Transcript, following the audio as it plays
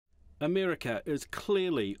America is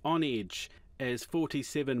clearly on edge as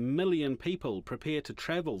 47 million people prepare to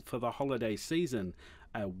travel for the holiday season.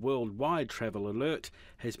 A worldwide travel alert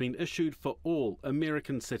has been issued for all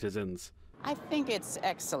American citizens. I think it's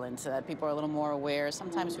excellent that people are a little more aware.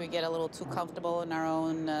 Sometimes we get a little too comfortable in our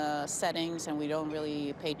own settings and we don't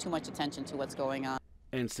really pay too much attention to what's going on.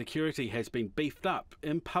 And security has been beefed up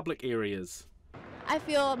in public areas. I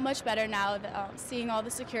feel much better now that, seeing all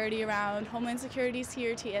the security around. Homeland Security's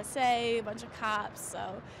here, TSA, a bunch of cops,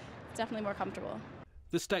 so it's definitely more comfortable.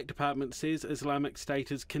 The State Department says Islamic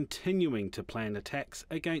State is continuing to plan attacks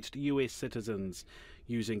against US citizens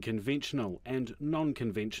using conventional and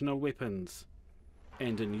non-conventional weapons.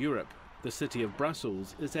 And in Europe, the city of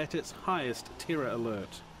Brussels is at its highest terror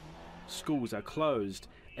alert. Schools are closed,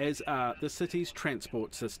 as are the city's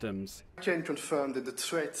transport systems. I can confirm that the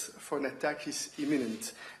threat for an attack is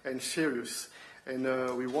imminent and serious, and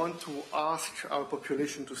we want to ask our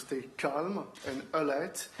population to stay calm and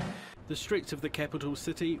alert. The streets of the capital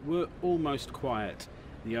city were almost quiet.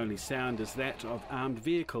 The only sound is that of armed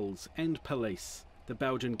vehicles and police. The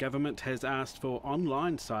Belgian government has asked for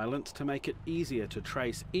online silence to make it easier to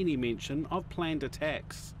trace any mention of planned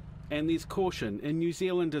attacks. And there's caution in New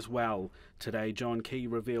Zealand as well. Today, John Key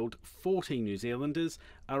revealed 40 New Zealanders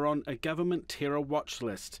are on a government terror watch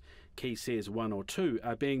list. Key says one or two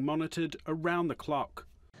are being monitored around the clock.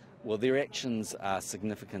 Well, their actions are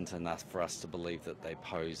significant enough for us to believe that they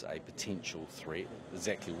pose a potential threat.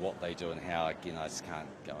 Exactly what they do and how, again, I just can't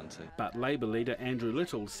go into. But Labour leader Andrew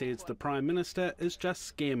Little says the Prime Minister is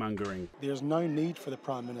just scaremongering. There's no need for the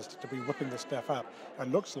Prime Minister to be whipping this stuff up.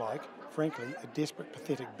 It looks like, frankly, a desperate,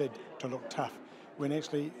 pathetic bid to look tough, when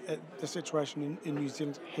actually the situation in New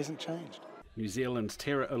Zealand hasn't changed. New Zealand's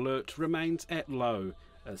terror alert remains at low,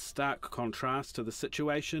 a stark contrast to the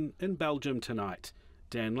situation in Belgium tonight.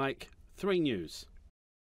 Dan Lake, 3 News.